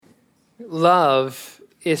Love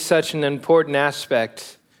is such an important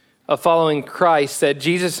aspect of following Christ that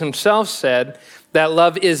Jesus himself said that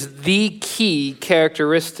love is the key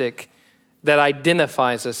characteristic that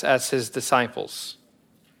identifies us as his disciples.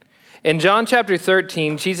 In John chapter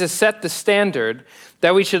 13, Jesus set the standard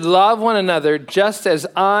that we should love one another just as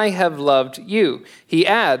I have loved you. He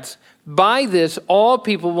adds, by this all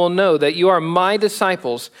people will know that you are my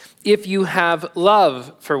disciples if you have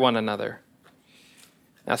love for one another.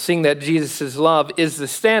 Now, seeing that Jesus' love is the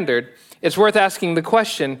standard, it's worth asking the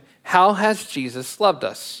question, how has Jesus loved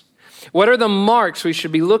us? What are the marks we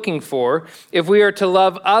should be looking for if we are to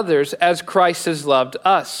love others as Christ has loved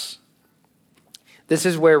us? This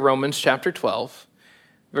is where Romans chapter 12,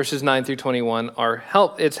 verses 9 through 21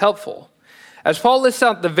 it's helpful. As Paul lists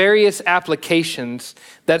out the various applications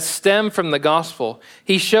that stem from the gospel,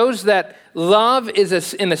 he shows that love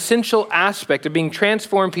is an essential aspect of being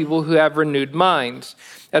transformed people who have renewed minds.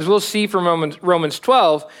 As we'll see from Romans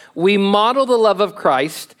 12, we model the love of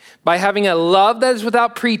Christ by having a love that is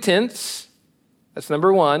without pretense. That's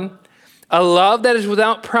number one. A love that is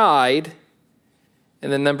without pride.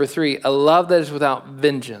 And then number three, a love that is without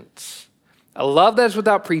vengeance. A love that is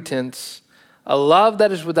without pretense. A love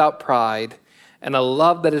that is without pride. And a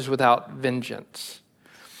love that is without vengeance.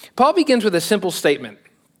 Paul begins with a simple statement.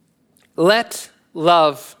 Let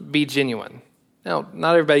love be genuine. Now,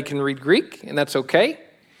 not everybody can read Greek, and that's okay.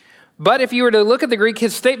 But if you were to look at the Greek,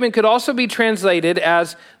 his statement could also be translated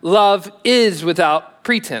as love is without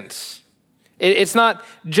pretense. It's not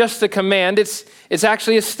just a command, it's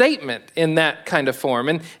actually a statement in that kind of form.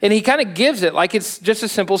 And he kind of gives it like it's just a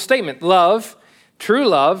simple statement. Love, true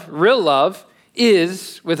love, real love,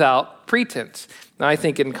 is without pretense. Now, I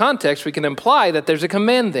think in context, we can imply that there's a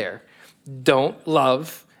command there. Don't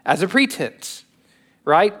love as a pretense,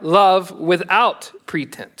 right? Love without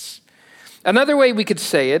pretense. Another way we could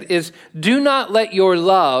say it is, do not let your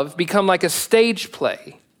love become like a stage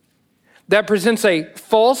play that presents a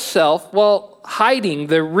false self while hiding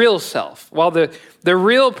the real self, while the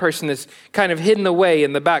real person is kind of hidden away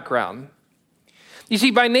in the background. You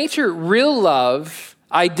see, by nature, real love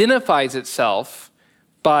identifies itself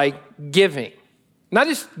by giving. Not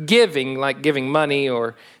just giving, like giving money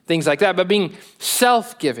or things like that, but being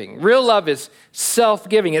self-giving. Real love is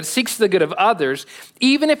self-giving. It seeks the good of others,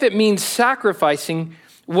 even if it means sacrificing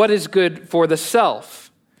what is good for the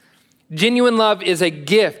self. Genuine love is a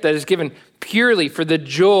gift that is given purely for the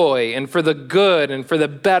joy and for the good and for the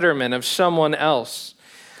betterment of someone else.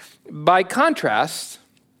 By contrast,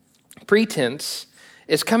 pretense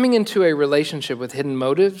is coming into a relationship with hidden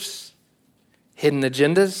motives, hidden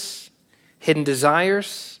agendas, hidden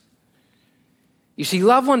desires. You see,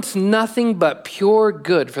 love wants nothing but pure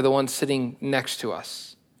good for the one sitting next to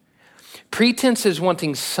us. Pretense is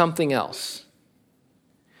wanting something else.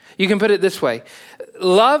 You can put it this way.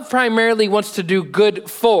 Love primarily wants to do good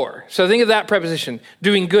for. So think of that preposition,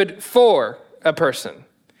 doing good for a person.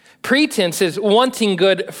 Pretense is wanting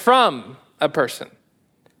good from a person.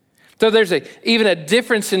 So there's even a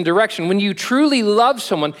difference in direction. When you truly love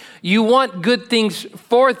someone, you want good things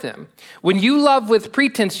for them. When you love with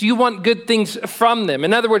pretense, you want good things from them.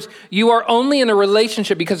 In other words, you are only in a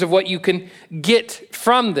relationship because of what you can get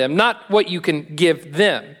from them, not what you can give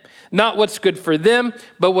them. Not what's good for them,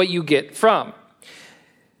 but what you get from.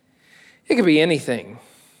 It could be anything.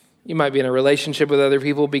 You might be in a relationship with other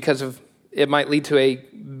people because it might lead to a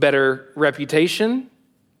better reputation.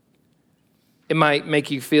 It might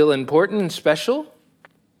make you feel important and special.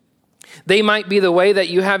 They might be the way that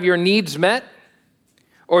you have your needs met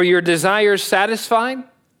or your desires satisfied.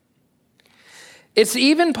 It's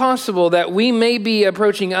even possible that we may be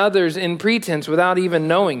approaching others in pretense without even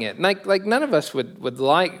knowing it. Like none of us would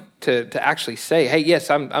like to actually say, hey, yes,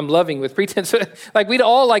 I'm loving with pretense. Like we'd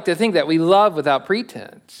all like to think that we love without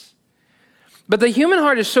pretense. But the human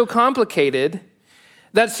heart is so complicated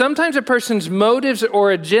that sometimes a person's motives or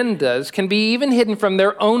agendas can be even hidden from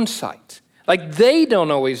their own sight. Like they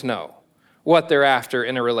don't always know what they're after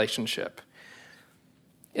in a relationship.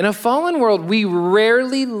 In a fallen world, we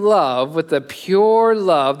rarely love with the pure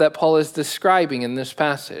love that Paul is describing in this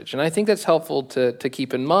passage. And I think that's helpful to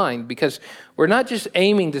keep in mind because we're not just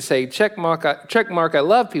aiming to say, check mark, I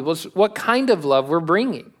love people. It's what kind of love we're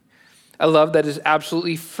bringing. A love that is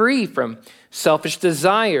absolutely free from selfish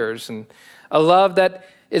desires and a love that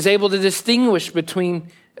is able to distinguish between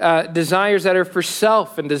desires that are for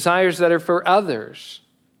self and desires that are for others.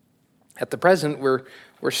 At the present, we're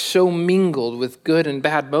so mingled with good and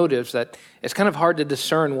bad motives that it's kind of hard to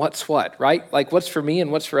discern what's what, right? Like what's for me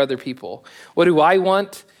and what's for other people. What do I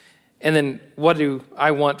want? And then what do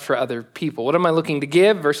I want for other people? What am I looking to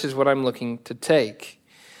give versus what I'm looking to take?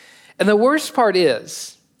 And the worst part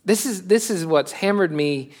is, this is what's hammered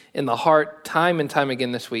me in the heart time and time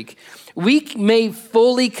again this week. We may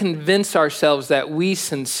fully convince ourselves that we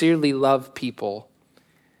sincerely love people,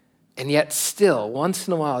 and yet still, once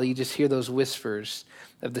in a while, you just hear those whispers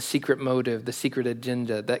of the secret motive, the secret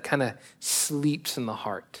agenda that kind of sleeps in the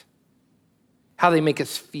heart. How they make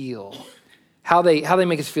us feel, how they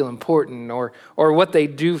make us feel important, or what they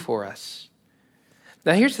do for us.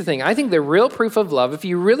 Now, here's the thing. I think the real proof of love, if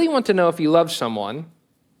you really want to know if you love someone,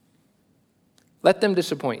 let them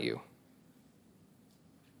disappoint you.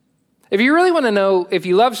 If you really want to know if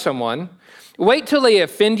you love someone, wait till they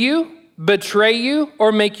offend you, betray you,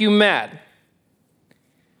 or make you mad.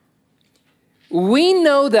 We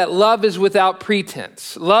know that love is without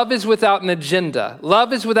pretense. Love is without an agenda.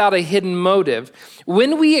 Love is without a hidden motive.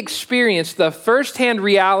 When we experience the firsthand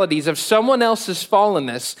realities of someone else's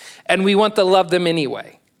fallenness and we want to love them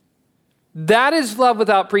anyway. That is love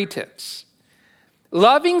without pretense.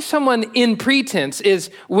 Loving someone in pretense is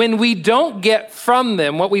when we don't get from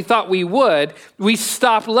them what we thought we would, we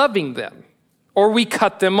stop loving them or we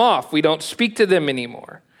cut them off. We don't speak to them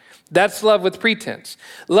anymore. That's love with pretense.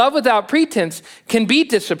 Love without pretense can be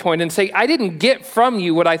disappointed and say, I didn't get from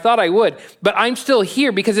you what I thought I would, but I'm still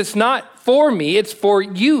here because it's not for me, it's for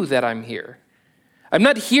you that I'm here. I'm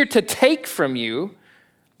not here to take from you,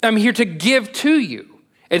 I'm here to give to you.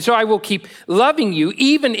 And so I will keep loving you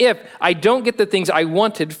even if I don't get the things I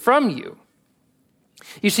wanted from you.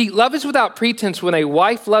 You see, love is without pretense when a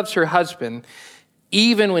wife loves her husband,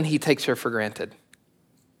 even when he takes her for granted.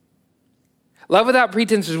 Love without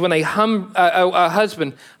pretense is when a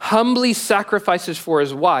husband humbly sacrifices for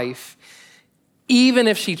his wife, even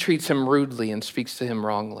if she treats him rudely and speaks to him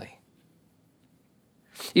wrongly.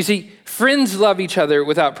 You see, friends love each other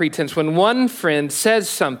without pretense when one friend says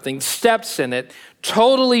something, steps in it,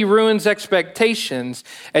 totally ruins expectations,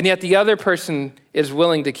 and yet the other person is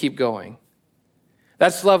willing to keep going.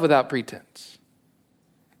 That's love without pretense.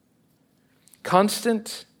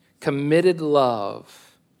 Constant, committed love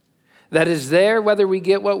that is there whether we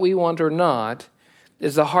get what we want or not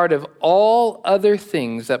is the heart of all other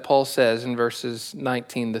things that Paul says in verses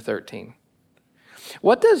 19 to 13.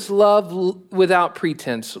 What does love without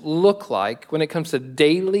pretense look like when it comes to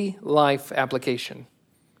daily life application?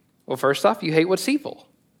 Well, first off, you hate what's evil.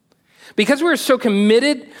 Because we're so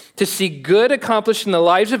committed to see good accomplished in the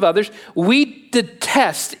lives of others, we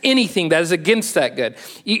detest anything that is against that good.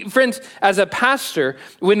 Friends, as a pastor,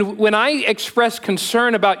 when I express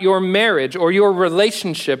concern about your marriage or your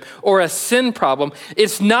relationship or a sin problem,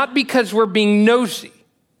 it's not because we're being nosy.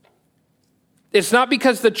 It's not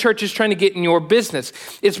because the church is trying to get in your business.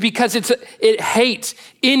 It's because it hates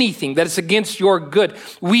anything that is against your good.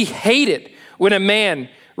 We hate it when a man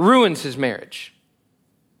ruins his marriage.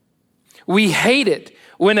 We hate it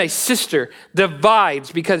when a sister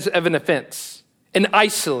divides because of an offense and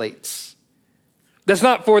isolates. That's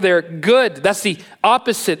not for their good. That's the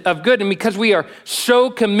opposite of good. And because we are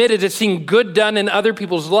so committed to seeing good done in other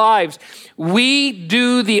people's lives, we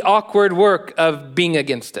do the awkward work of being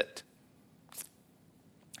against it.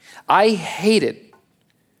 I hate it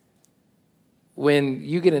when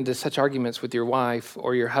you get into such arguments with your wife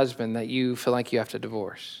or your husband that you feel like you have to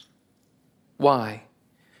divorce. Why?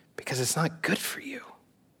 Because it's not good for you.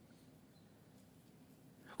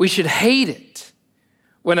 We should hate it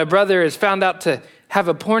when a brother is found out to have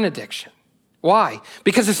a porn addiction. Why?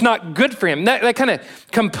 Because it's not good for him. That kind of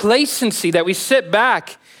complacency that we sit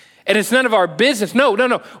back and it's none of our business.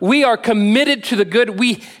 No. We are committed to the good.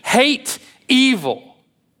 We hate evil.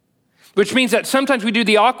 Which means that sometimes we do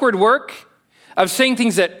the awkward work of saying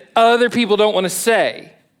things that other people don't want to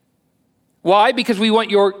say. Why? Because we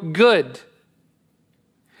want your good.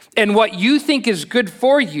 And what you think is good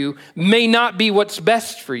for you may not be what's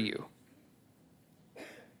best for you.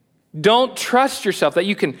 Don't trust yourself that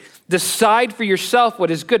you can decide for yourself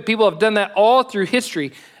what is good. People have done that all through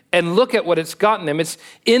history, and look at what it's gotten them. It's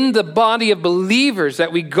in the body of believers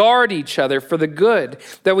that we guard each other for the good,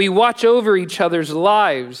 that we watch over each other's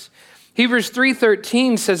lives. Hebrews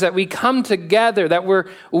 3:13 says that we come together, that we're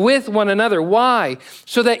with one another. Why?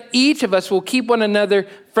 So that each of us will keep one another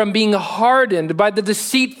from being hardened by the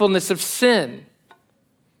deceitfulness of sin.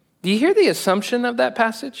 Do you hear the assumption of that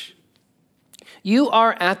passage? You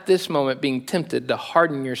are at this moment being tempted to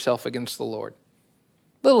harden yourself against the Lord.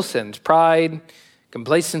 Little sins, pride,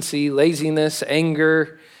 complacency, laziness,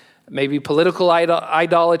 anger, maybe political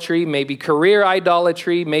idolatry, maybe career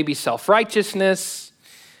idolatry, maybe self-righteousness.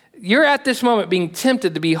 You're at this moment being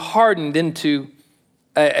tempted to be hardened into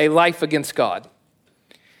a life against God.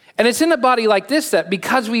 And it's in a body like this that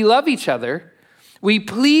because we love each other, we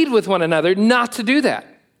plead with one another not to do that.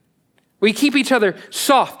 We keep each other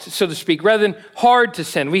soft, so to speak, rather than hard to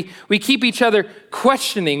sin. We keep each other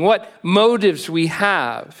questioning what motives we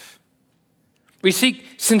have. We seek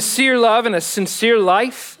sincere love and a sincere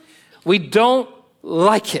life. We don't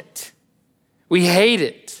like it. We hate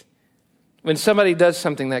it when somebody does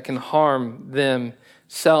something that can harm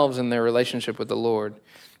themselves and their relationship with the Lord.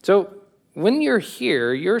 So when you're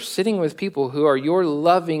here, you're sitting with people who are your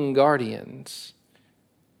loving guardians,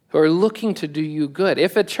 who are looking to do you good.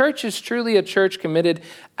 If a church is truly a church committed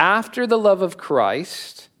after the love of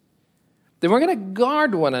Christ, then we're going to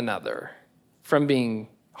guard one another from being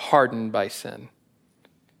hardened by sin.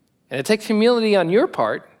 And it takes humility on your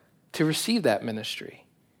part to receive that ministry.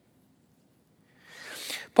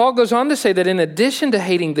 Paul goes on to say that in addition to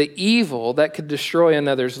hating the evil that could destroy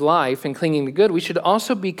another's life and clinging to good, we should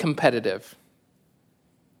also be competitive.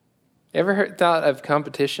 Ever thought of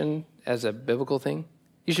competition as a biblical thing?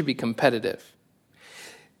 You should be competitive.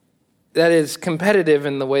 That is, competitive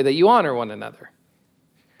in the way that you honor one another.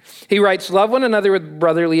 He writes, love one another with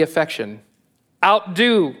brotherly affection.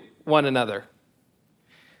 Outdo one another.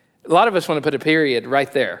 A lot of us want to put a period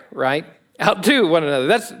right there, right? Outdo one another.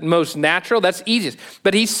 That's most natural. That's easiest.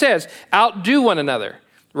 But he says, outdo one another.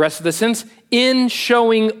 The rest of the sentence, in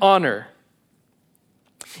showing honor.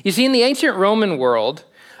 You see, in the ancient Roman world,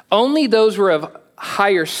 only those who were of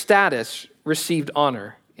higher status received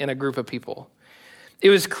honor in a group of people. There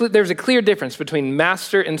was a clear difference between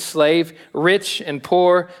master and slave, rich and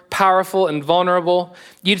poor, powerful and vulnerable.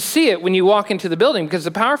 You'd see it when you walk into the building because the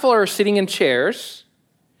powerful are sitting in chairs.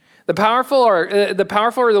 The powerful are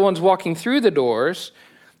the ones walking through the doors.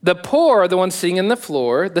 The poor are the ones sitting on the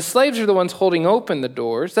floor. The slaves are the ones holding open the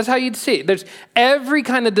doors. That's how you'd see it. There's every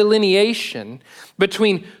kind of delineation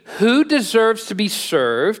between who deserves to be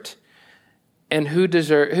served and who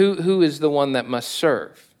is the one that must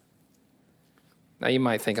serve. Now you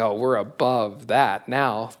might think, oh, we're above that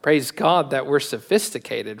now. Praise God that we're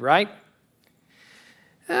sophisticated, right?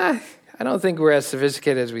 I don't think we're as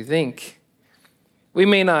sophisticated as we think. We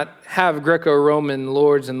may not have Greco-Roman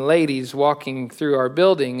lords and ladies walking through our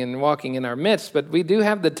building and walking in our midst, but we do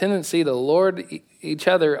have the tendency to lord each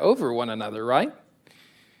other over one another, right?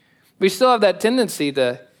 We still have that tendency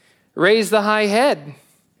to raise the high head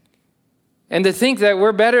and to think that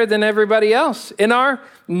we're better than everybody else. In our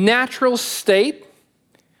natural state,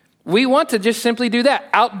 we want to just simply do that,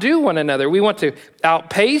 outdo one another. We want to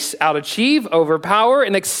outpace, outachieve, overpower,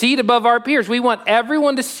 and exceed above our peers. We want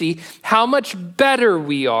everyone to see how much better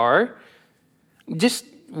we are. Just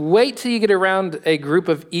wait till you get around a group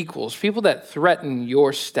of equals, people that threaten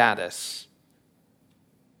your status.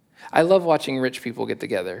 I love watching rich people get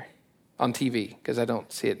together on TV because I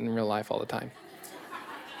don't see it in real life all the time.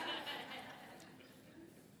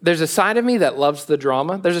 There's a side of me that loves the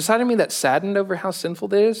drama. There's a side of me that's saddened over how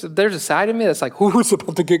sinful it is. There's a side of me that's like, who's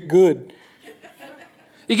about to get good?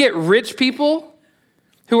 You get rich people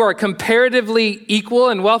who are comparatively equal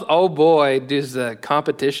in wealth. Oh boy, does the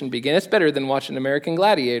competition begin. It's better than watching American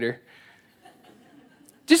Gladiator.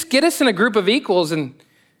 Just get us in a group of equals and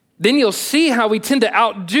then you'll see how we tend to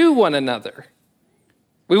outdo one another.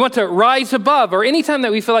 We want to rise above, or anytime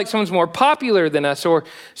that we feel like someone's more popular than us, or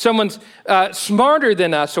someone's smarter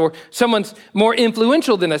than us, or someone's more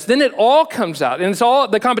influential than us, then it all comes out. And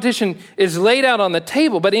the competition is laid out on the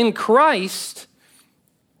table. But in Christ,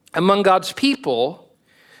 among God's people,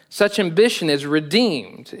 such ambition is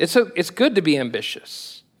redeemed. It's good to be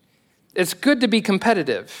ambitious. It's good to be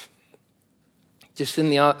competitive, just in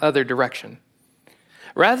the other direction.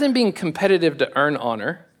 Rather than being competitive to earn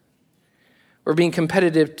honor, or being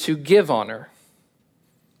competitive to give honor.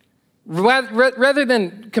 Rather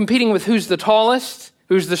than competing with who's the tallest,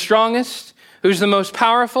 who's the strongest, who's the most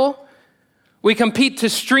powerful, we compete to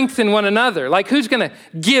strengthen one another. Like who's going to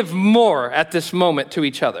give more at this moment to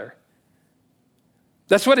each other?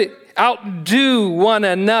 That's what outdo one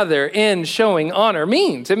another in showing honor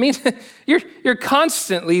means. It means you're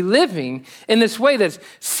constantly living in this way that's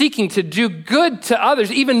seeking to do good to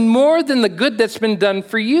others, even more than the good that's been done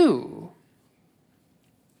for you.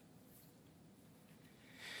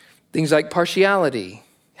 Things like partiality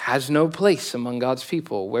has no place among God's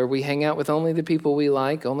people, where we hang out with only the people we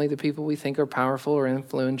like, only the people we think are powerful or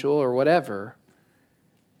influential or whatever.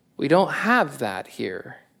 We don't have that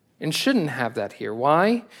here and shouldn't have that here.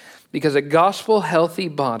 Why? Because a gospel-healthy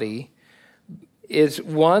body is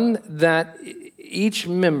one that each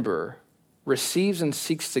member receives and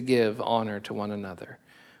seeks to give honor to one another,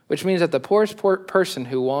 which means that the poorest person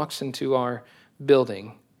who walks into our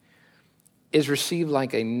building is received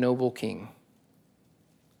like a noble king,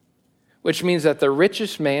 which means that the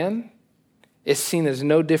richest man is seen as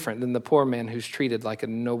no different than the poor man who's treated like a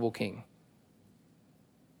noble king.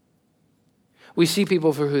 We see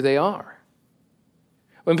people for who they are.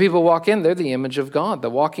 When people walk in, they're the image of God, the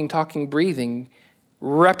walking, talking, breathing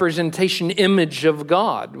representation image of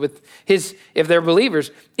God with his, if they're believers,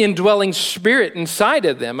 indwelling spirit inside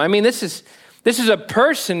of them. I mean, this is a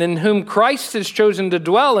person in whom Christ has chosen to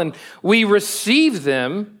dwell, and we receive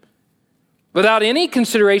them without any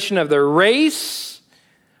consideration of their race,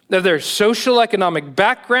 of their social economic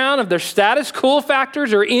background, of their status, cool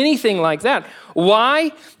factors, or anything like that.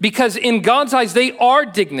 Why? Because in God's eyes, they are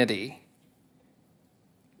dignity.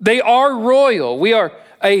 They are royal. We are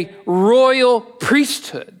a royal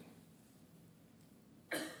priesthood.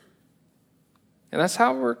 And that's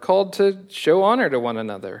how we're called to show honor to one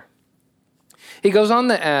another. He goes on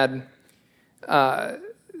to add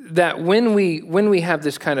that when we have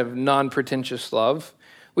this kind of non-pretentious love,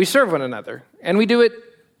 we serve one another. And we do it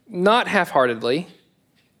not half-heartedly,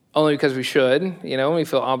 only because we should, we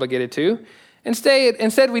feel obligated to.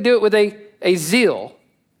 Instead, we do it with a zeal,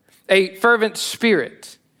 a fervent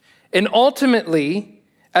spirit, and ultimately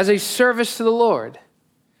as a service to the Lord.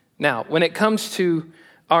 Now, when it comes to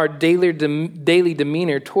our daily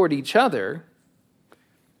demeanor toward each other,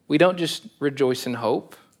 we don't just rejoice in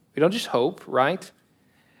hope. We don't just hope, right?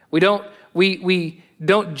 We don't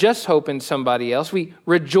just hope in somebody else. We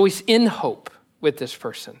rejoice in hope with this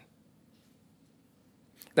person.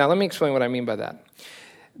 Now, let me explain what I mean by that.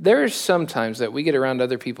 There are some times that we get around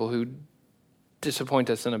other people who disappoint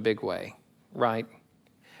us in a big way, right?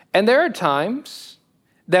 And there are times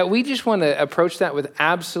that we just want to approach that with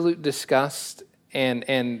absolute disgust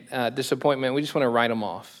and disappointment. We just want to write them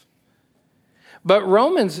off. But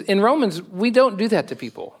in Romans, we don't do that to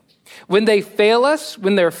people. When they fail us,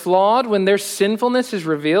 when they're flawed, when their sinfulness is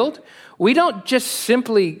revealed, we don't just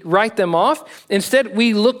simply write them off. Instead,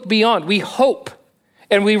 we look beyond. We hope,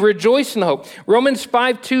 and we rejoice in hope. Romans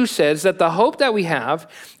 5:2 says that the hope that we have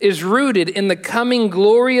is rooted in the coming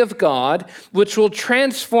glory of God, which will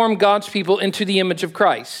transform God's people into the image of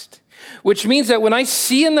Christ. Which means that when I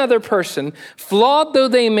see another person, flawed though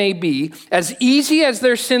they may be, as easy as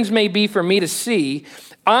their sins may be for me to see,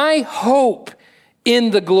 I hope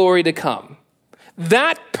in the glory to come.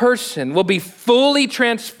 That person will be fully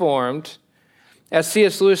transformed. As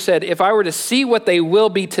C.S. Lewis said, if I were to see what they will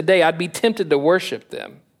be today, I'd be tempted to worship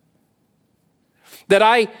them. That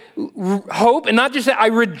I hope, and not just that, I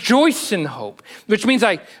rejoice in hope, which means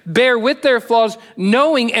I bear with their flaws,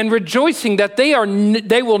 knowing and rejoicing that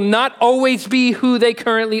they will not always be who they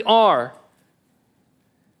currently are.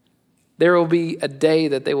 There will be a day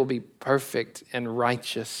that they will be perfect and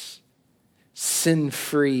righteous,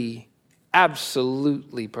 sin-free,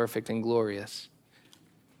 absolutely perfect and glorious.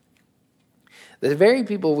 The very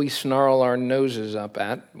people we snarl our noses up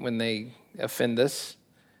at when they offend us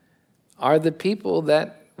are the people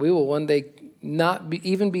that we will one day not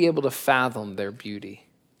even be able to fathom their beauty,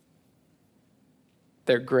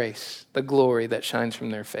 their grace, the glory that shines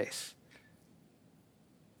from their face.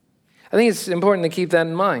 I think it's important to keep that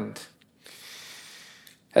in mind.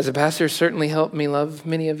 As a pastor, it's certainly helped me love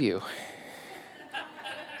many of you.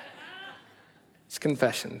 It's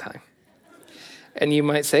confession time. And you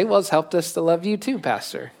might say, well, it's helped us to love you too,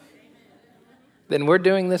 Pastor. Then we're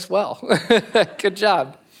doing this well. Good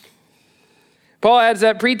job. Paul adds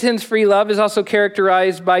that pretense-free love is also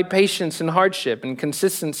characterized by patience and hardship and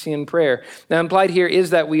consistency in prayer. Now, implied here is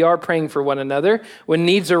that we are praying for one another. When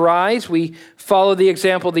needs arise, we follow the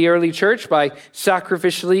example of the early church by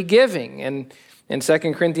sacrificially giving. And in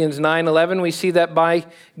 2 Corinthians 9:11, we see that by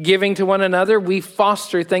giving to one another, we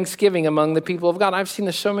foster thanksgiving among the people of God. I've seen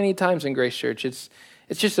this so many times in Grace Church. It's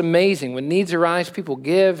just amazing. When needs arise, people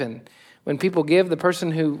give. And when people give, the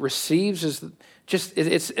person who receives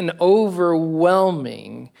it's an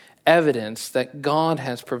overwhelming evidence that God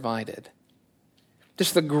has provided.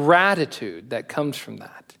 Just the gratitude that comes from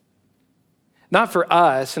that. Not for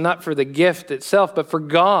us and not for the gift itself, but for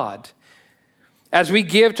God. As we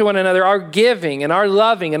give to one another, our giving and our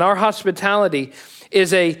loving and our hospitality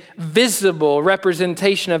is a visible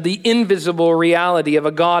representation of the invisible reality of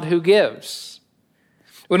a God who gives.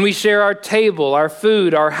 When we share our table, our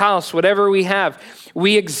food, our house, whatever we have,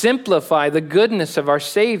 we exemplify the goodness of our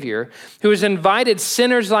Savior, who has invited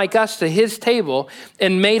sinners like us to his table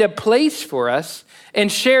and made a place for us and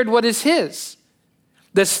shared what is his.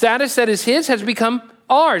 The status that is his has become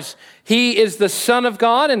ours. He is the Son of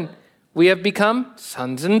God, and we have become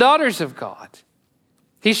sons and daughters of God.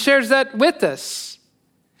 He shares that with us.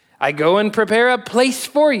 I go and prepare a place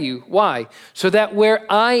for you. Why? So that where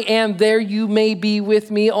I am, there you may be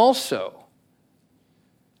with me also.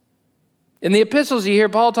 In the epistles, you hear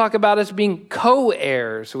Paul talk about us being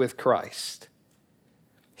co-heirs with Christ.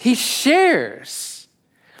 He shares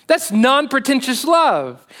That's non-pretentious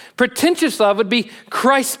love. Pretentious love would be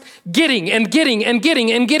Christ getting and getting and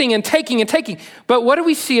getting and getting and taking and taking. But what do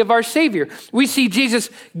we see of our Savior? We see Jesus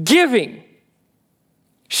giving,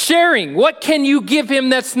 sharing. What can you give him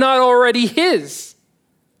that's not already his?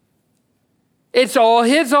 It's all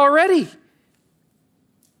his already.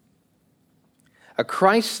 A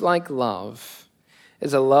Christ-like love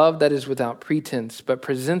is a love that is without pretense, but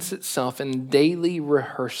presents itself in daily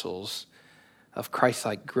rehearsals of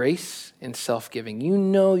Christ-like grace and self-giving. You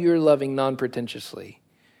know you're loving non-pretentiously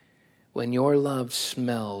when your love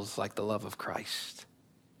smells like the love of Christ,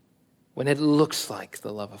 when it looks like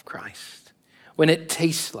the love of Christ, when it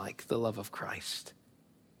tastes like the love of Christ.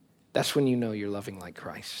 That's when you know you're loving like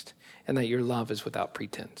Christ and that your love is without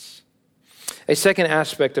pretense. A second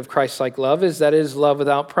aspect of Christ-like love is that it is love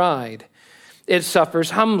without pride. It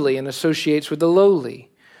suffers humbly and associates with the lowly.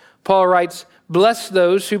 Paul writes, "Bless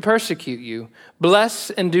those who persecute you. Bless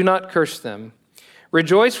and do not curse them.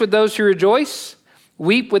 Rejoice with those who rejoice.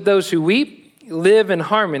 Weep with those who weep. Live in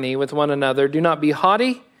harmony with one another. Do not be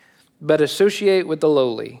haughty, but associate with the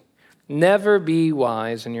lowly. Never be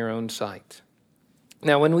wise in your own sight."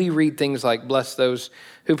 Now, when we read things like bless those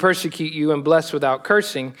who persecute you and bless without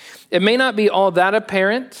cursing, it may not be all that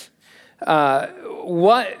apparent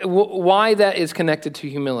why that is connected to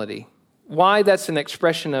humility, why that's an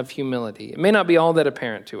expression of humility. It may not be all that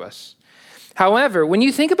apparent to us. However, when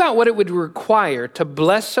you think about what it would require to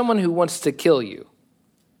bless someone who wants to kill you,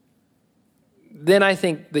 then I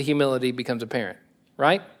think the humility becomes apparent,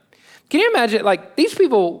 right? Can you imagine, like, these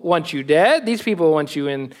people want you dead. These people want you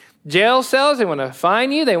in jail cells. They want to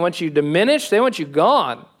fine you. They want you diminished. They want you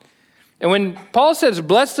gone. And when Paul says,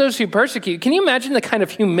 bless those who persecute, can you imagine the kind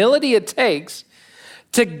of humility it takes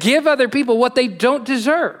to give other people what they don't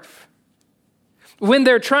deserve? When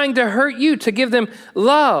they're trying to hurt you, to give them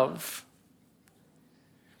love.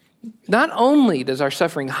 Not only does our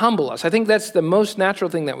suffering humble us, I think that's the most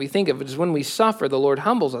natural thing that we think of, is when we suffer, the Lord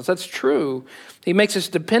humbles us. That's true. He makes us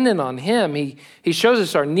dependent on him. He shows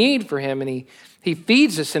us our need for him, and he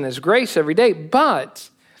feeds us in his grace every day. But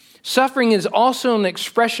suffering is also an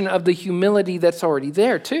expression of the humility that's already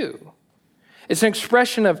there too. It's an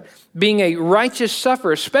expression of being a righteous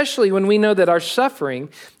sufferer, especially when we know that our suffering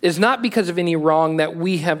is not because of any wrong that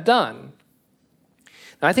we have done.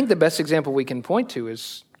 Now, I think the best example we can point to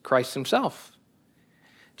is Christ himself.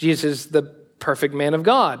 Jesus is the perfect man of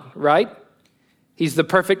God, right? He's the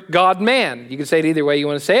perfect God-man. You can say it either way you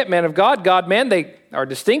want to say it. Man of God, God-man, they are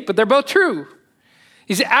distinct, but they're both true.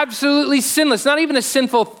 He's absolutely sinless, not even a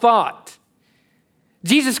sinful thought.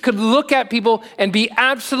 Jesus could look at people and be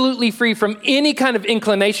absolutely free from any kind of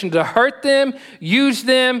inclination to hurt them, use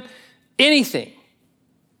them, anything.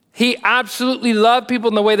 He absolutely loved people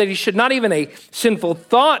in the way that he should, not even a sinful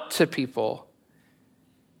thought to people.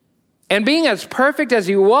 And being as perfect as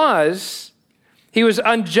he was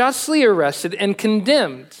unjustly arrested and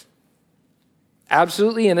condemned.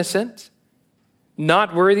 Absolutely innocent,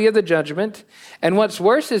 not worthy of the judgment. And what's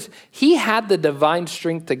worse is he had the divine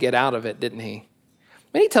strength to get out of it, didn't he?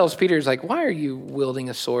 When he tells Peter, he's like, why are you wielding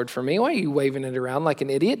a sword for me? Why are you waving it around like an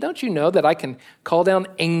idiot? Don't you know that I can call down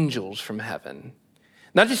angels from heaven?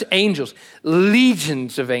 Not just angels,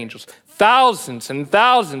 legions of angels, thousands and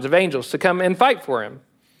thousands of angels to come and fight for him.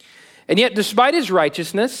 And yet, despite his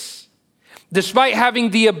righteousness, despite having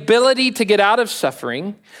the ability to get out of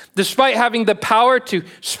suffering, despite having the power to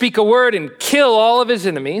speak a word and kill all of his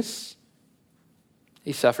enemies,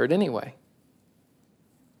 he suffered anyway.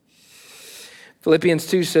 Philippians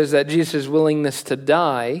 2 says that Jesus' willingness to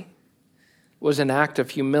die was an act of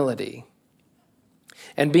humility.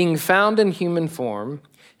 And being found in human form,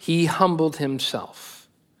 he humbled himself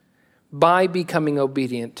by becoming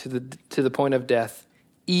obedient to the point of death,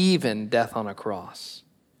 even death on a cross.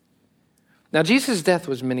 Now, Jesus' death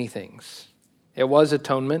was many things. It was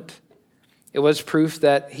atonement. It was proof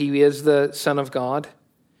that he is the Son of God.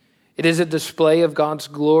 It is a display of God's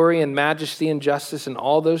glory and majesty and justice and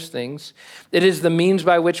all those things. It is the means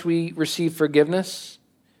by which we receive forgiveness.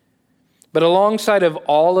 But alongside of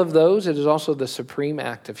all of those, it is also the supreme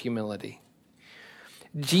act of humility.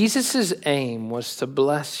 Jesus' aim was to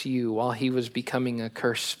bless you while he was becoming a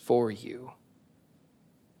curse for you.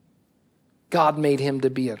 God made him to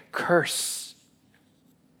be a curse,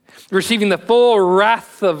 receiving the full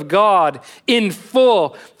wrath of God in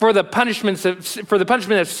full for the punishment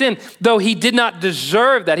of sin, though he did not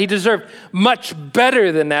deserve that. He deserved much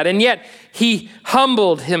better than that, and yet he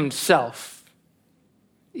humbled himself,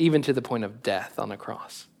 even to the point of death on the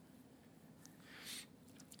cross.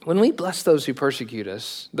 When we bless those who persecute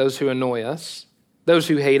us, those who annoy us, those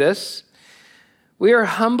who hate us, We are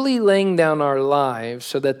humbly laying down our lives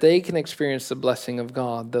so that they can experience the blessing of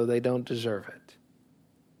God, though they don't deserve it.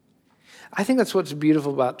 I think that's what's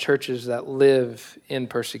beautiful about churches that live in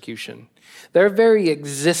persecution. Their very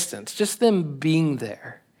existence, just them being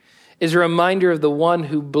there, is a reminder of the one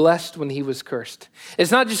who blessed when he was cursed.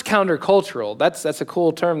 It's not just countercultural. That's a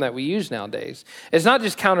cool term that we use nowadays. It's not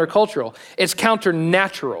just countercultural. It's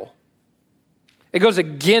counternatural. It goes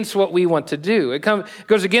against what we want to do. It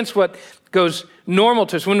goes against what goes normal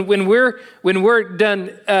to us. When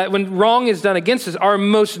wrong is done against us, our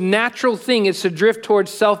most natural thing is to drift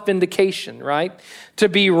towards self-vindication, right? To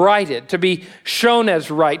be righted, to be shown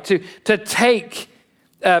as right, to take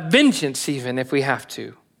vengeance even if we have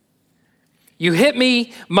to. You hit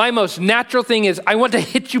me, my most natural thing is I want to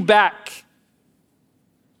hit you back.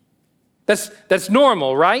 That's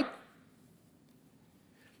normal, right?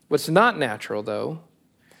 What's not natural, though,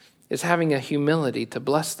 is having a humility to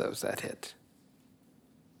bless those that hit,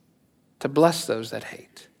 to bless those that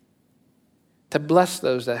hate, to bless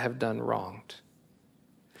those that have done wronged.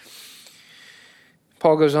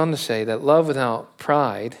 Paul goes on to say that love without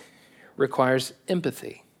pride requires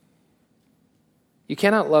empathy. You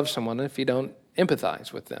cannot love someone if you don't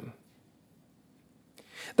empathize with them.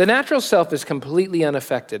 The natural self is completely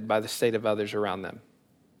unaffected by the state of others around them.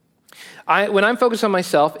 When I'm focused on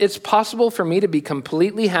myself, it's possible for me to be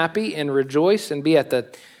completely happy and rejoice and be at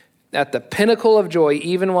the pinnacle of joy,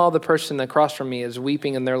 even while the person across from me is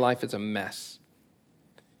weeping and their life is a mess.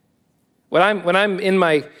 When I'm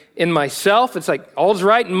in myself, it's like all's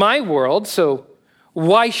right in my world, so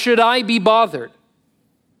why should I be bothered?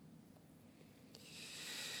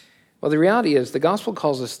 Well, the reality is the gospel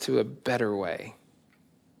calls us to a better way.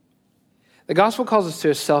 The gospel calls us to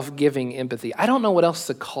a self-giving empathy. I don't know what else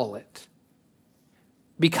to call it.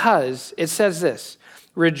 Because it says this,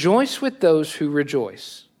 rejoice with those who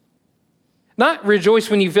rejoice. Not rejoice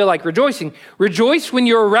when you feel like rejoicing. Rejoice when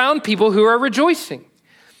you're around people who are rejoicing.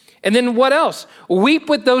 And then what else? Weep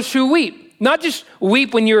with those who weep. Not just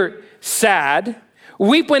weep when you're sad.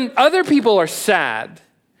 Weep when other people are sad.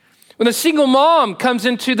 When a single mom comes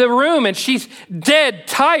into the room and she's dead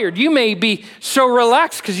tired, you may be so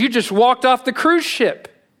relaxed because you just walked off the cruise ship.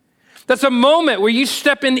 That's a moment where you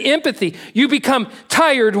step in empathy. You become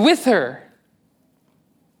tired with her.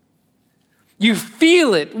 You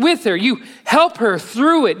feel it with her. You help her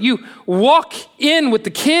through it. You walk in with the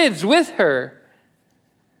kids with her.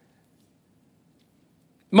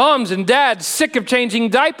 Moms and dads sick of changing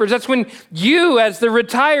diapers. That's when you, as the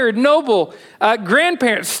retired noble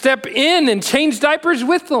grandparents, step in and change diapers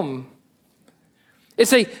with them.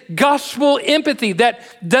 It's a gospel empathy that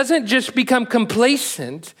doesn't just become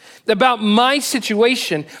complacent about my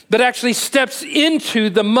situation, but actually steps into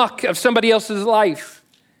the muck of somebody else's life.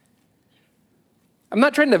 I'm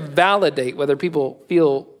not trying to validate whether people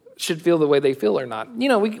should feel the way they feel or not. You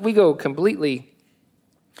know, we go completely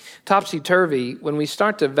topsy-turvy when we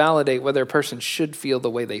start to validate whether a person should feel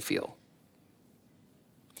the way they feel.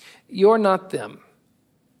 You're not them,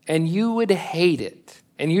 and you would hate it,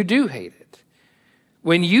 and you do hate it,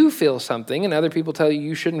 when you feel something and other people tell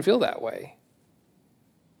you shouldn't feel that way.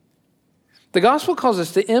 The gospel calls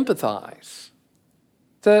us to empathize,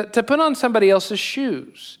 to put on somebody else's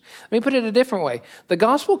shoes. Let me put it a different way. The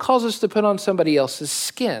gospel calls us to put on somebody else's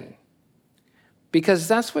skin, because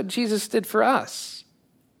that's what Jesus did for us.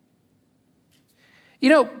 You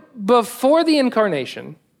know, before the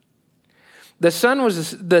incarnation, the Son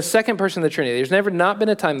was the second person of the Trinity. There's never not been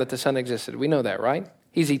a time that the Son existed. We know that, right?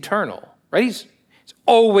 He's eternal, right? He's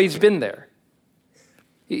always been there.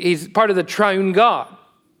 He's part of the triune God.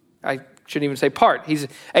 I shouldn't even say part. He's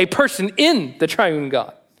a person in the triune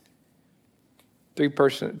God. Three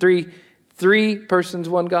persons,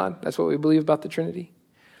 one God. That's what we believe about the Trinity.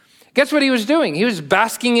 Guess what he was doing? He was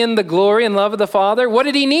basking in the glory and love of the Father. What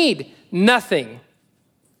did he need? Nothing.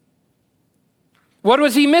 What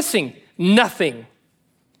was he missing? Nothing.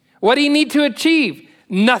 What did he need to achieve?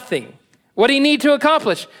 Nothing. What did he need to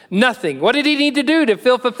accomplish? Nothing. What did he need to do to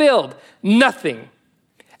feel fulfilled? Nothing.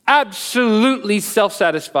 Absolutely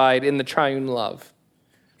self-satisfied in the triune love.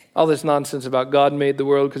 All this nonsense about God made the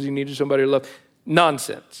world because he needed somebody to love.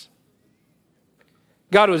 Nonsense.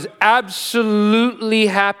 God was absolutely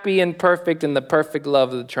happy and perfect in the perfect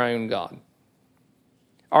love of the triune God.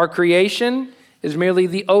 Our creation is merely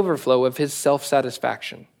the overflow of his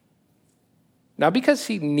self-satisfaction. Not because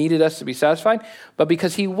he needed us to be satisfied, but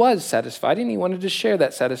because he was satisfied and he wanted to share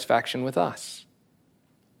that satisfaction with us.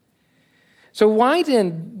 So why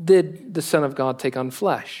then did the Son of God take on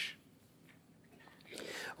flesh?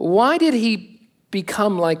 Why did he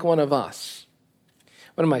become like one of us?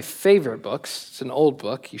 One of my favorite books, it's an old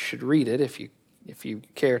book, you should read it if you if you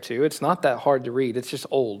care to. It's not that hard to read. It's just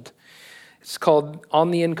old. It's called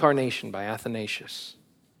On the Incarnation by Athanasius.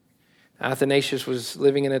 Athanasius was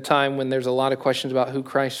living in a time when there's a lot of questions about who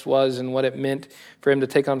Christ was and what it meant for him to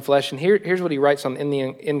take on flesh. And here's what he writes on in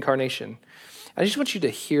the Incarnation. I just want you to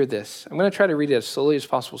hear this. I'm going to try to read it as slowly as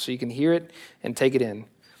possible so you can hear it and take it in.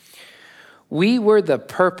 We were the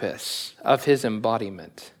purpose of his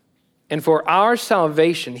embodiment. And for our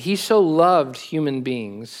salvation, he so loved human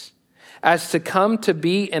beings as to come to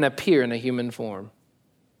be and appear in a human form.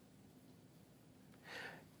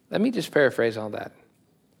 Let me just paraphrase all that.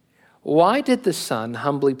 Why did the Son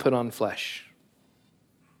humbly put on flesh?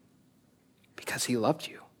 Because he loved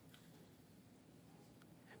you.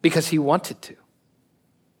 Because he wanted to.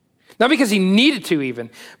 Not because he needed to even,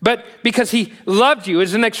 but because he loved you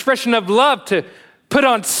as an expression of love to put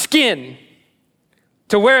on skin,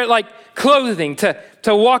 to wear it like clothing, to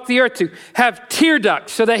walk the earth, to have tear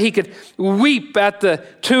ducts so that he could weep at the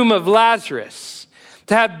tomb of Lazarus,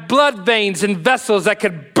 to have blood veins and vessels that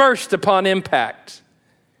could burst upon impact,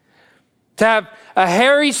 to have a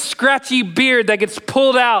hairy, scratchy beard that gets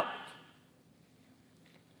pulled out,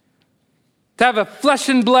 to have a flesh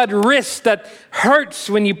and blood wrist that hurts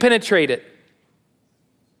when you penetrate it.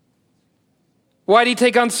 Why did he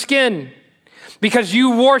take on skin? Because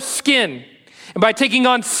you wore skin. And by taking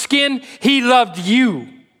on skin, he loved you.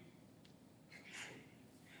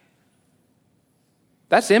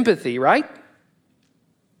 That's empathy, right?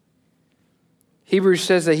 Hebrews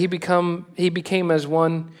says that he became as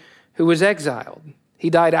one who was exiled.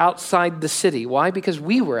 He died outside the city. Why? Because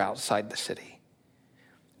we were outside the city.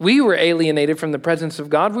 We were alienated from the presence of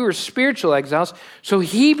God. We were spiritual exiles. So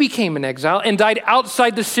he became an exile and died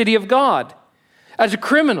outside the city of God as a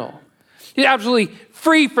criminal. He's absolutely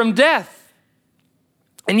free from death.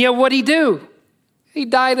 And yet what did he do? He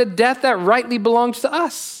died a death that rightly belongs to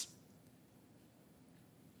us.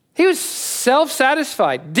 He was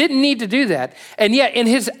self-satisfied, didn't need to do that. And yet in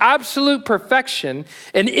his absolute perfection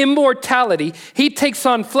and immortality, he takes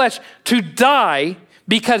on flesh to die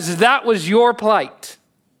because that was your plight.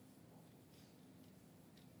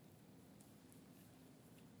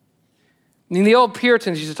 And the old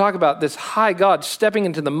Puritans used to talk about this high God stepping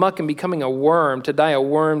into the muck and becoming a worm to die a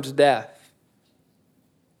worm's death.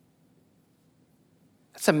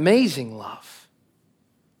 That's amazing love.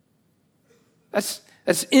 That's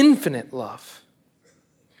infinite love.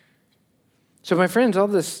 So my friends, all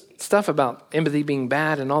this stuff about empathy being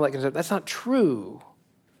bad and all that kind of stuff, that's not true.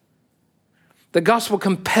 The gospel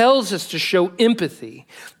compels us to show empathy.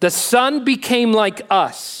 The Son became like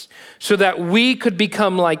us so that we could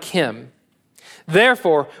become like him.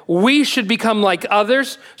 Therefore, we should become like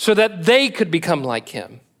others so that they could become like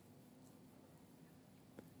him.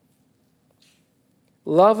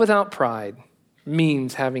 Love without pride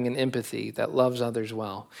means having an empathy that loves others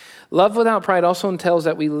well. Love without pride also entails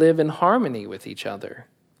that we live in harmony with each other.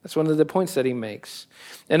 That's one of the points that he makes.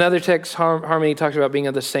 In other texts, harmony talks about being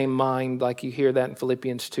of the same mind, like you hear that in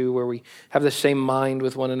Philippians 2, where we have the same mind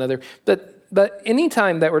with one another. But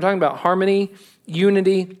anytime that we're talking about harmony,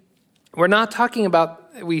 unity, we're not talking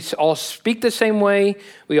about we all speak the same way,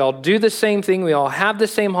 we all do the same thing, we all have the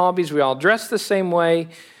same hobbies, we all dress the same way,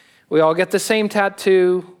 we all get the same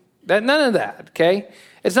tattoo. None of that, okay?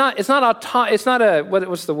 It's not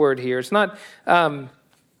what's the word here? It's not,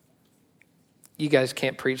 you guys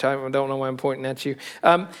can't preach, I don't know why I'm pointing at you.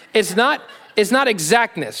 It's not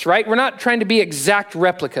exactness, right? We're not trying to be exact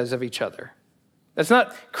replicas of each other. That's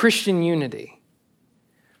not Christian unity.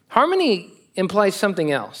 Harmony implies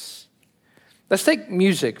something else. Let's take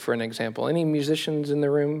music for an example. Any musicians in the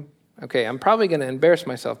room? Okay, I'm probably going to embarrass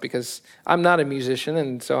myself because I'm not a musician,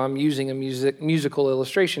 and so I'm using a musical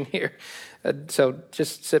illustration here. So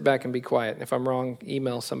just sit back and be quiet. If I'm wrong,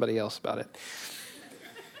 email somebody else about it.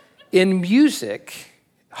 In music,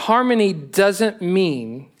 harmony doesn't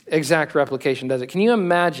mean exact replication, does it? Can you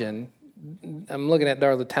imagine? I'm looking at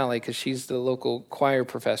Darla Talley because she's the local choir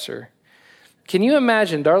professor. Can you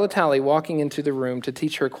imagine Darla Talley walking into the room to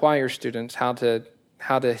teach her choir students how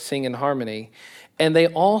to sing in harmony, and they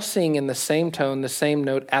all sing in the same tone, the same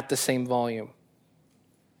note, at the same volume?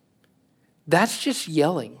 That's just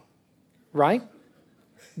yelling, right?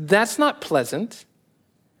 That's not pleasant.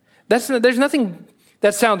 There's nothing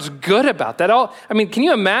that sounds good about that. Can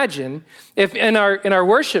you imagine if in our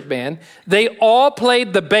worship band, they all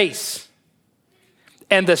played the bass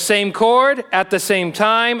and the same chord at the same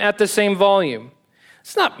time, at the same volume?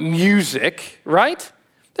 It's not music, right?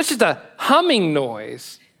 That's just a humming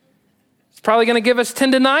noise. It's probably going to give us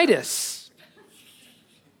tendinitis.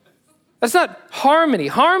 That's not harmony.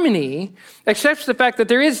 Harmony accepts the fact that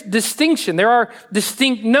there is distinction. There are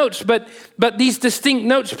distinct notes, but these distinct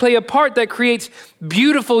notes play a part that creates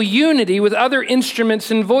beautiful unity with other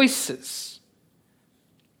instruments and voices.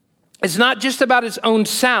 It's not just about its own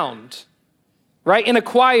sound, right? In a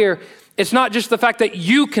choir, it's not just the fact that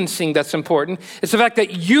you can sing that's important. It's the fact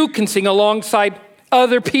that you can sing alongside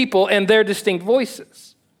other people and their distinct voices.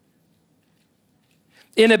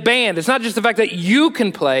 In a band, it's not just the fact that you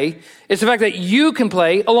can play, it's the fact that you can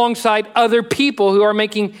play alongside other people who are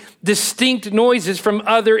making distinct noises from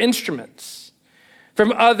other instruments,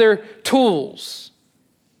 from other tools.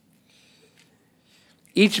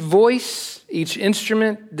 Each voice, each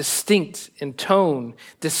instrument, distinct in tone,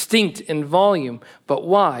 distinct in volume. But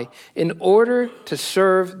why? In order to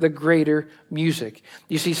serve the greater music.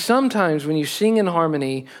 You see, sometimes when you sing in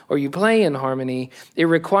harmony or you play in harmony, it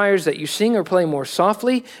requires that you sing or play more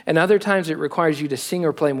softly, and other times it requires you to sing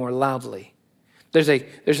or play more loudly. There's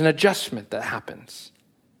an adjustment that happens.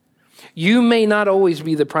 You may not always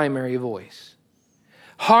be the primary voice.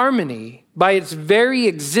 Harmony, by its very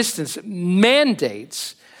existence,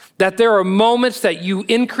 mandates that there are moments that you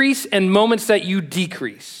increase and moments that you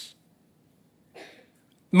decrease.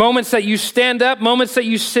 Moments that you stand up, moments that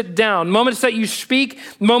you sit down, moments that you speak,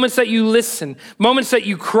 moments that you listen, moments that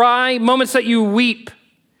you cry, moments that you weep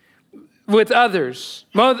with others,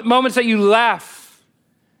 moments that you laugh.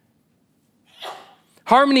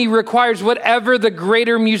 Harmony requires whatever the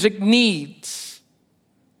greater music needs.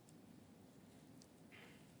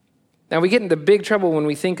 Now, we get into big trouble when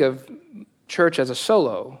we think of church as a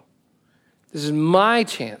solo. This is my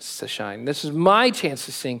chance to shine. This is my chance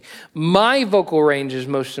to sing. My vocal range is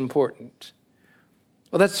most important.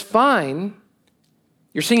 Well, that's fine.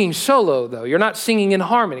 You're singing solo, though. You're not singing in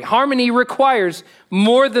harmony. Harmony requires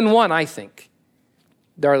more than one, I think.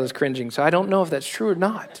 Darla's cringing, so I don't know if that's true or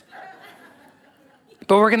not.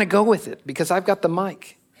 But we're going to go with it because I've got the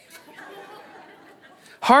mic.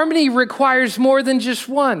 Harmony requires more than just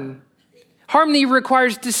one. Harmony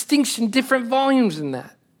requires distinction, different volumes in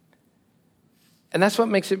that. And that's what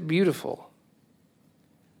makes it beautiful.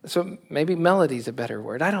 So maybe melody is a better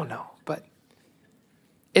word. I don't know. But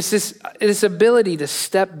it's this ability to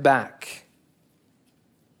step back,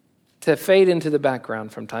 to fade into the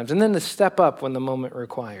background from times, and then to step up when the moment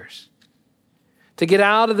requires. To get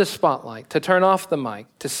out of the spotlight, to turn off the mic,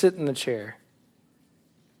 to sit in the chair.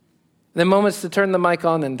 And then moments to turn the mic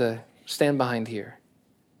on and to stand behind here.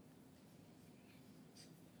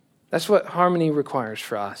 That's what harmony requires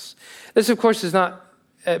for us. This, of course,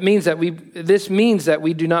 means that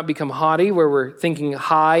we do not become haughty, where we're thinking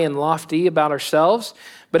high and lofty about ourselves,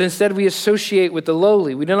 but instead we associate with the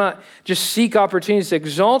lowly. We do not just seek opportunities to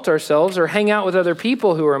exalt ourselves or hang out with other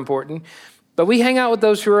people who are important, but we hang out with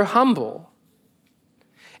those who are humble.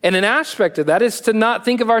 And an aspect of that is to not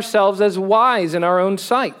think of ourselves as wise in our own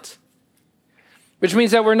sight, which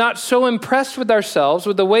means that we're not so impressed with ourselves,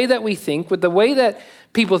 with the way that we think, with the way that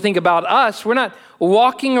people think about us. We're not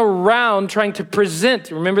walking around trying to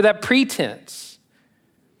present. Remember that pretense.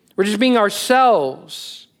 We're just being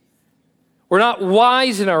ourselves. We're not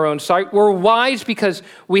wise in our own sight. We're wise because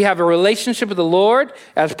we have a relationship with the Lord.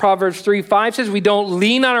 As Proverbs 3:5 says, we don't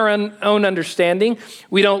lean on our own understanding.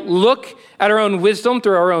 We don't look at our own wisdom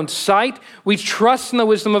through our own sight. We trust in the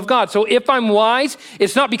wisdom of God. So if I'm wise,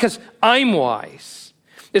 it's not because I'm wise.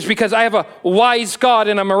 It's because I have a wise God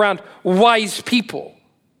and I'm around wise people.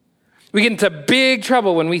 We get into big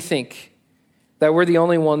trouble when we think that we're the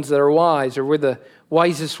only ones that are wise, or we're the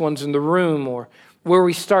wisest ones in the room, or where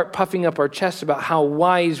we start puffing up our chests about how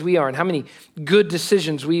wise we are and how many good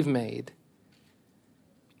decisions we've made.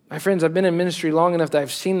 My friends, I've been in ministry long enough that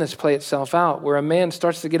I've seen this play itself out, where a man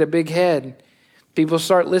starts to get a big head. People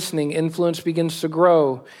start listening. Influence begins to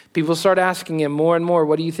grow. People start asking him more and more,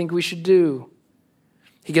 what do you think we should do?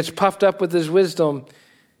 He gets puffed up with his wisdom,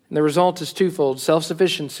 and the result is twofold: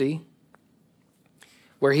 self-sufficiency,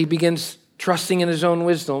 where he begins trusting in his own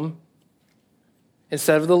wisdom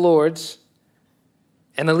instead of the Lord's,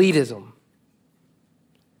 and elitism,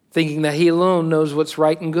 thinking that he alone knows what's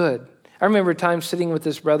right and good. I remember times sitting with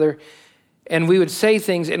this brother, and we would say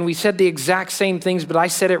things, and we said the exact same things, but I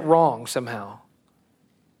said it wrong somehow,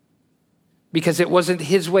 because it wasn't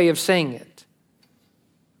his way of saying it.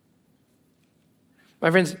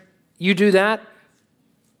 My friends, you do that,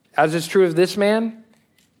 as is true of this man,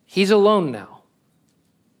 he's alone now.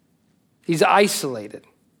 He's isolated.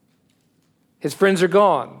 His friends are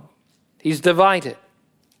gone. He's divided.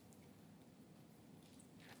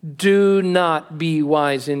 Do not be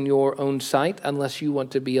wise in your own sight unless you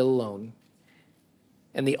want to be alone.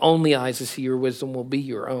 And the only eyes to see your wisdom will be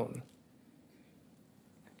your own.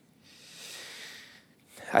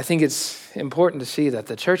 I think it's important to see that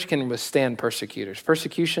the church can withstand persecutors.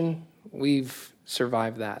 Persecution, we've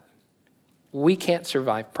survived that. We can't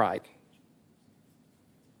survive pride.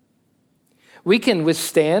 We can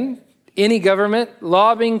withstand any government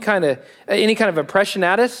lobbying any kind of oppression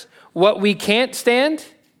at us. What we can't stand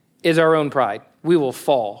is our own pride. We will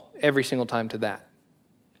fall every single time to that.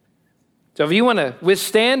 So if you want to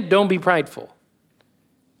withstand, don't be prideful.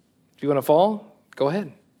 If you want to fall, go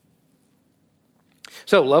ahead.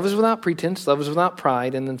 So love is without pretense, love is without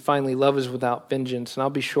pride, and then finally, love is without vengeance. And I'll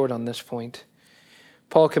be short on this point.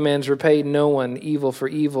 Paul commands, repay no one evil for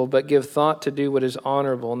evil, but give thought to do what is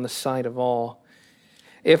honorable in the sight of all.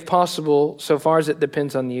 If possible, so far as it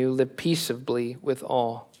depends on you, live peaceably with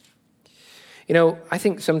all. You know, I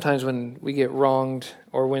think sometimes when we get wronged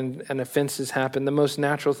or when an offense has happened, the most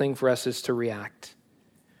natural thing for us is to react.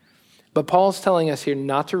 But Paul's telling us here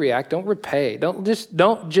not to react. Don't repay. Don't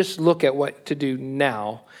just look at what to do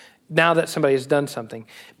now that somebody has done something.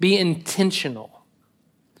 Be intentional.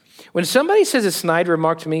 When somebody says a snide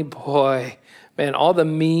remark to me, boy, man, all the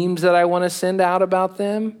memes that I want to send out about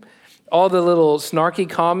them, all the little snarky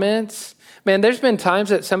comments. Man, there's been times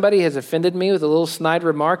that somebody has offended me with a little snide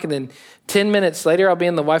remark, and then 10 minutes later, I'll be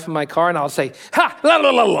in the wife of my car, and I'll say, ha, la, la,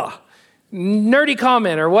 la, la, nerdy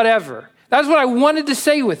comment or whatever. That's what I wanted to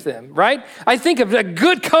say with them, right? I think of a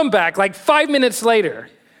good comeback like 5 minutes later.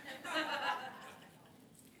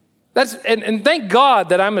 And thank God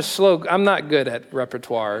that I'm not good at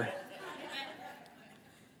repertoire.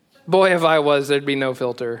 Boy, if I was, there'd be no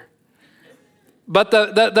filter. But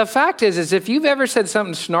the fact is if you've ever said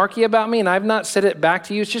something snarky about me and I've not said it back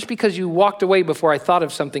to you, it's just because you walked away before I thought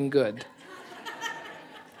of something good.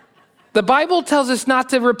 The Bible tells us not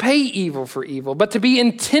to repay evil for evil, but to be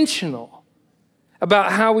intentional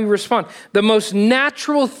about how we respond. The most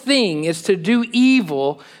natural thing is to do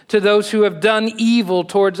evil to those who have done evil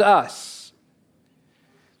towards us.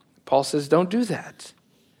 Paul says, don't do that.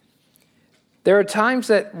 There are times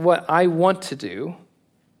that what I want to do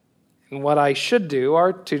and what I should do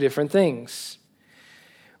are two different things.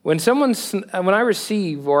 When I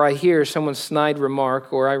receive or I hear someone's snide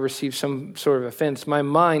remark or I receive some sort of offense, my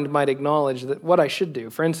mind might acknowledge that what I should do.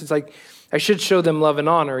 For instance, like I should show them love and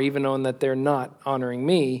honor, even knowing that they're not honoring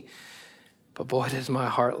me. But boy, does my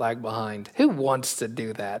heart lag behind. Who wants to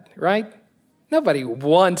do that, right? Nobody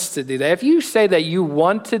wants to do that. If you say that you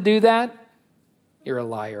want to do that, you're a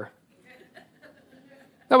liar.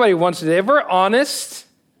 Nobody wants to do that. If we're honest,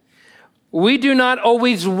 we do not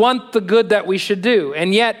always want the good that we should do,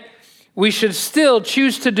 and yet we should still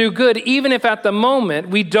choose to do good, even if at the moment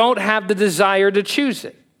we don't have the desire to choose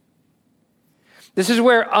it. This is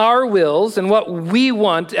where our wills and what we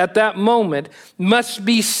want at that moment must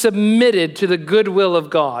be submitted to the good will of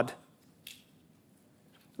God.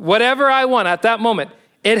 Whatever I want at that moment,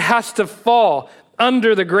 it has to fall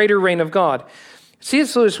under the greater reign of God.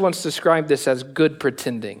 C.S. Lewis once described this as good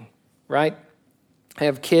pretending, right? I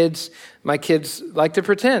have kids. My kids like to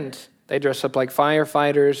pretend. They dress up like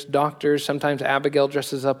firefighters, doctors. Sometimes Abigail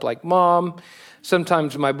dresses up like mom.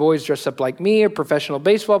 Sometimes my boys dress up like me or professional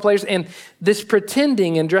baseball players. And this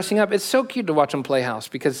pretending and dressing up, it's so cute to watch them play house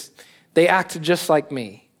because they act just like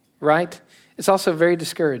me, right? It's also very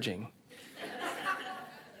discouraging.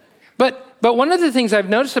 But one of the things I've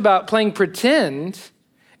noticed about playing pretend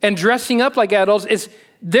and dressing up like adults is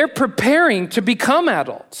they're preparing to become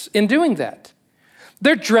adults in doing that.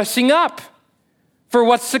 They're dressing up for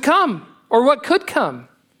what's to come or what could come.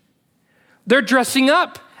 They're dressing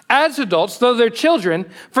up as adults, though they're children,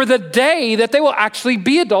 for the day that they will actually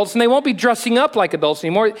be adults, and they won't be dressing up like adults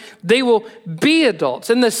anymore. They will be adults.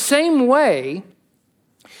 In the same way,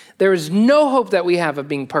 there is no hope that we have of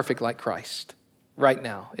being perfect like Christ right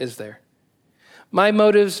now, is there? My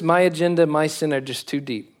motives, my agenda, my sin are just too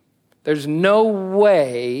deep. There's no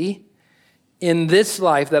way in this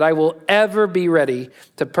life that I will ever be ready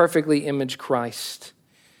to perfectly image Christ.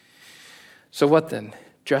 So what then?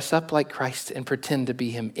 Dress up like Christ and pretend to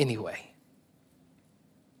be him anyway.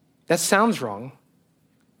 That sounds wrong,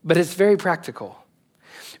 but it's very practical.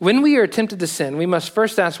 When we are tempted to sin, we must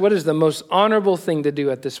first ask, what is the most honorable thing to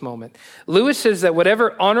do at this moment? Lewis says that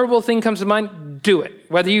whatever honorable thing comes to mind, do it,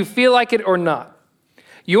 whether you feel like it or not.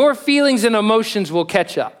 Your feelings and emotions will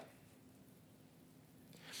catch up.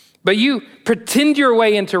 But you pretend your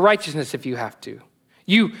way into righteousness if you have to.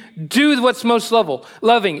 You do what's most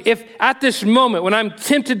loving. If at this moment when I'm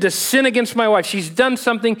tempted to sin against my wife, she's done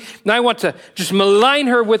something and I want to just malign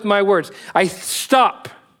her with my words, I stop,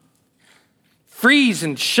 freeze,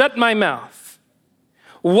 and shut my mouth.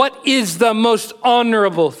 What is the most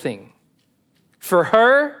honorable thing for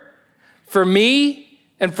her, for me,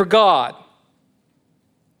 and for God?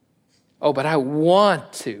 Oh, but I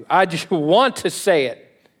want to. I just want to say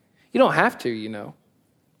it. You don't have to, you know.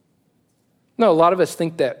 No, a lot of us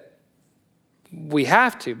think that we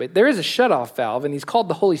have to, but there is a shutoff valve, and he's called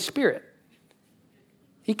the Holy Spirit.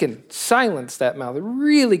 He can silence that mouth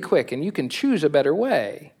really quick, and you can choose a better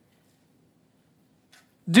way.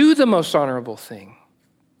 Do the most honorable thing.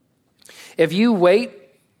 If you wait,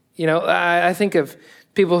 you know, I think of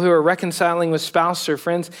people who are reconciling with spouse or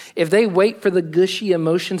friends. If they wait for the gushy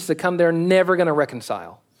emotions to come, they're never going to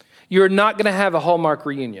reconcile. You're not going to have a Hallmark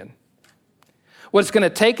reunion. What it's going to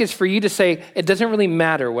take is for you to say, it doesn't really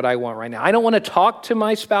matter what I want right now. I don't want to talk to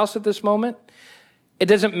my spouse at this moment. It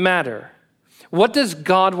doesn't matter. What does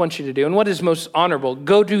God want you to do? And what is most honorable?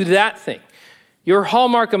 Go do that thing. Your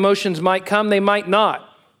Hallmark emotions might come, they might not.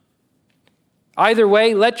 Either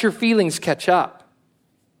way, let your feelings catch up.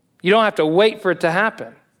 You don't have to wait for it to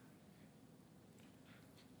happen.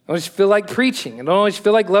 I always feel like preaching. I don't always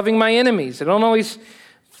feel like loving my enemies. I don't always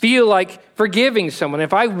feel like forgiving someone.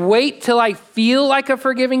 If I wait till I feel like a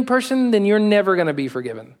forgiving person, then you're never going to be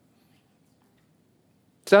forgiven.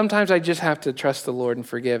 Sometimes I just have to trust the Lord and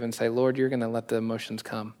forgive and say, Lord, you're going to let the emotions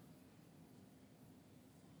come.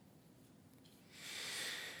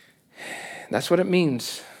 That's what it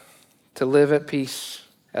means to live at peace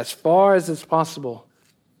as far as it's possible,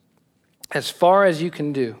 as far as you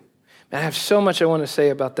can do. And I have so much I want to say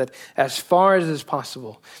about that. As far as is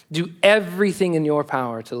possible, do everything in your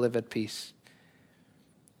power to live at peace.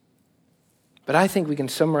 But I think we can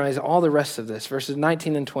summarize all the rest of this, verses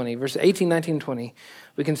 19 and 20, verses 18, 19, and 20,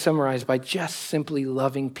 we can summarize by just simply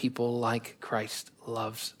loving people like Christ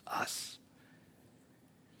loves us.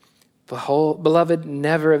 Beloved,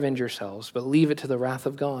 never avenge yourselves, but leave it to the wrath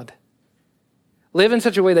of God. Live in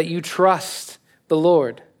such a way that you trust the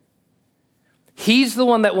Lord. He's the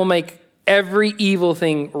one that will make every evil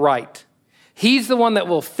thing right. He's the one that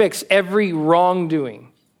will fix every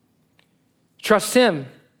wrongdoing. Trust him.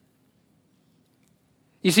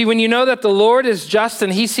 You see, when you know that the Lord is just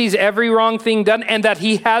and he sees every wrong thing done and that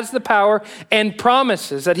he has the power and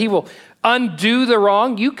promises that he will undo the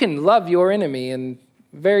wrong, you can love your enemy in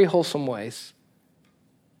very wholesome ways.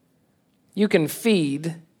 You can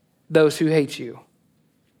feed those who hate you.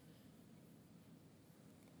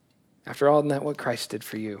 After all, isn't that what Christ did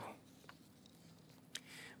for you?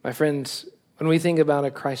 My friends, when we think about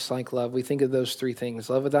a Christ-like love, we think of those three things: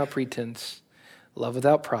 love without pretense, love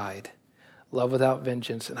without pride, love without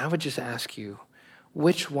vengeance. And I would just ask you,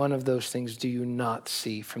 which one of those things do you not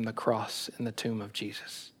see from the cross and the tomb of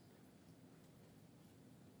Jesus?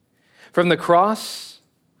 From the cross,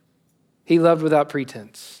 he loved without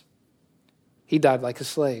pretense. He died like a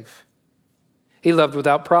slave. He loved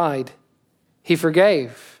without pride. He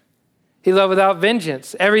forgave. He loved without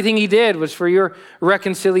vengeance. Everything he did was for your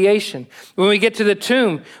reconciliation. When we get to the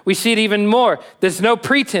tomb, we see it even more. There's no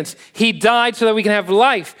pretense. He died so that we can have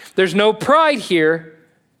life. There's no pride here.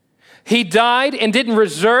 He died and didn't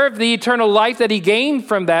reserve the eternal life that he gained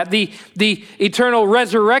from that, the eternal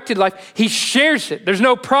resurrected life. He shares it. There's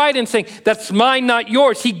no pride in saying, that's mine, not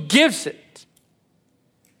yours. He gives it.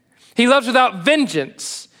 He loves without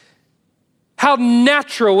vengeance. How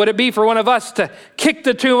natural would it be for one of us to kick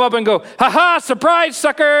the tomb up and go, ha-ha, surprise,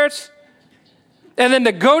 suckers, and then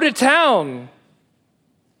to go to town,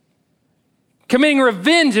 committing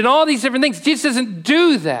revenge and all these different things. Jesus doesn't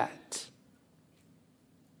do that.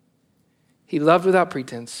 He loved without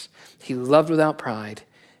pretense. He loved without pride.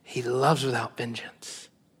 He loves without vengeance.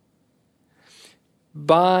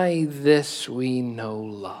 By this we know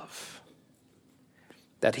love,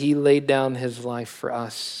 that he laid down his life for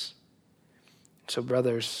us. So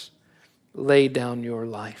brothers, lay down your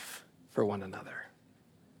life for one another.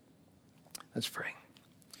 Let's pray.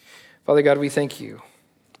 Father God, we thank you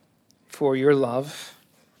for your love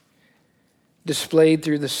displayed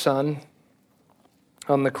through the Son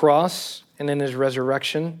on the cross and in his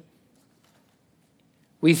resurrection.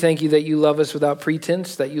 We thank you that you love us without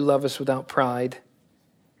pretense, that you love us without pride,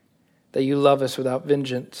 that you love us without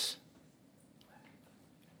vengeance.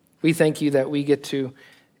 We thank you that we get to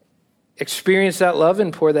experience that love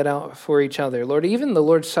and pour that out for each other. Lord, even the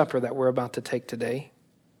Lord's Supper that we're about to take today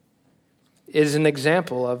is an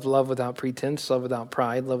example of love without pretense, love without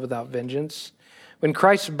pride, love without vengeance. When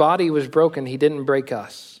Christ's body was broken, he didn't break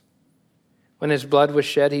us. When his blood was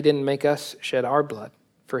shed, he didn't make us shed our blood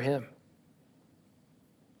for him.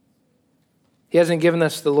 He hasn't given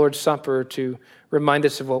us the Lord's Supper to remind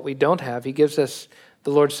us of what we don't have. He gives us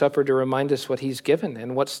the Lord's Supper to remind us what he's given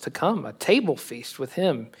and what's to come, a table feast with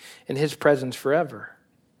him in his presence forever.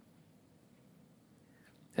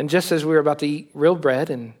 And just as we're about to eat real bread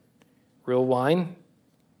and real wine,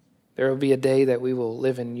 There will be a day that we will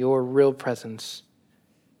live in your real presence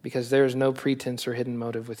because there is no pretense or hidden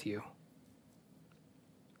motive with you.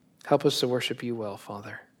 Help us to worship you well,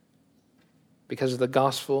 Father, because of the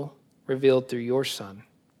gospel revealed through your Son.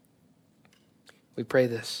 We pray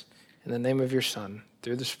this in the name of your Son,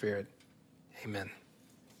 through the Spirit. Amen.